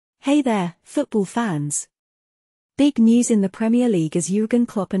Hey there, football fans. Big news in the Premier League as Jurgen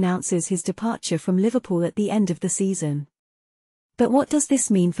Klopp announces his departure from Liverpool at the end of the season. But what does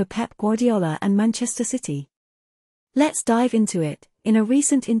this mean for Pep Guardiola and Manchester City? Let's dive into it. In a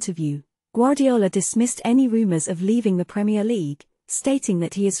recent interview, Guardiola dismissed any rumours of leaving the Premier League, stating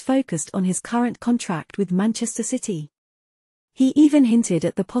that he is focused on his current contract with Manchester City. He even hinted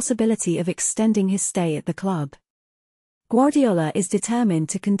at the possibility of extending his stay at the club. Guardiola is determined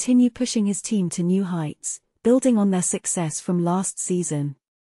to continue pushing his team to new heights, building on their success from last season.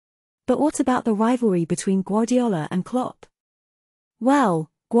 But what about the rivalry between Guardiola and Klopp? Well,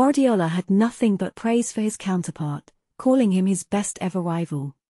 Guardiola had nothing but praise for his counterpart, calling him his best ever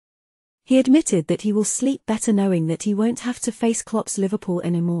rival. He admitted that he will sleep better knowing that he won't have to face Klopp's Liverpool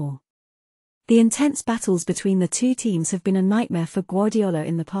anymore. The intense battles between the two teams have been a nightmare for Guardiola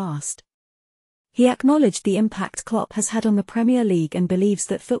in the past. He acknowledged the impact Klopp has had on the Premier League and believes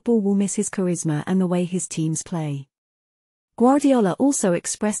that football will miss his charisma and the way his teams play. Guardiola also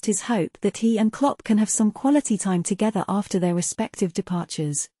expressed his hope that he and Klopp can have some quality time together after their respective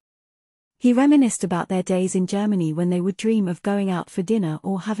departures. He reminisced about their days in Germany when they would dream of going out for dinner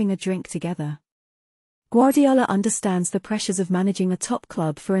or having a drink together. Guardiola understands the pressures of managing a top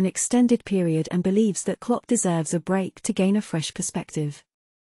club for an extended period and believes that Klopp deserves a break to gain a fresh perspective.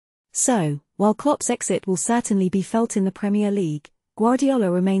 So, while Klopp's exit will certainly be felt in the Premier League,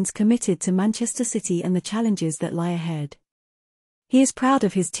 Guardiola remains committed to Manchester City and the challenges that lie ahead. He is proud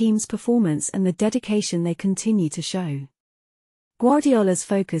of his team's performance and the dedication they continue to show. Guardiola's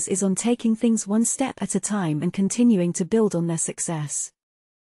focus is on taking things one step at a time and continuing to build on their success.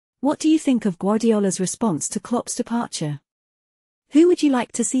 What do you think of Guardiola's response to Klopp's departure? Who would you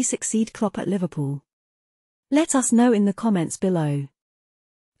like to see succeed Klopp at Liverpool? Let us know in the comments below.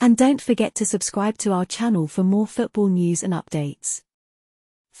 And don't forget to subscribe to our channel for more football news and updates.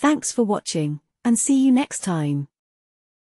 Thanks for watching, and see you next time.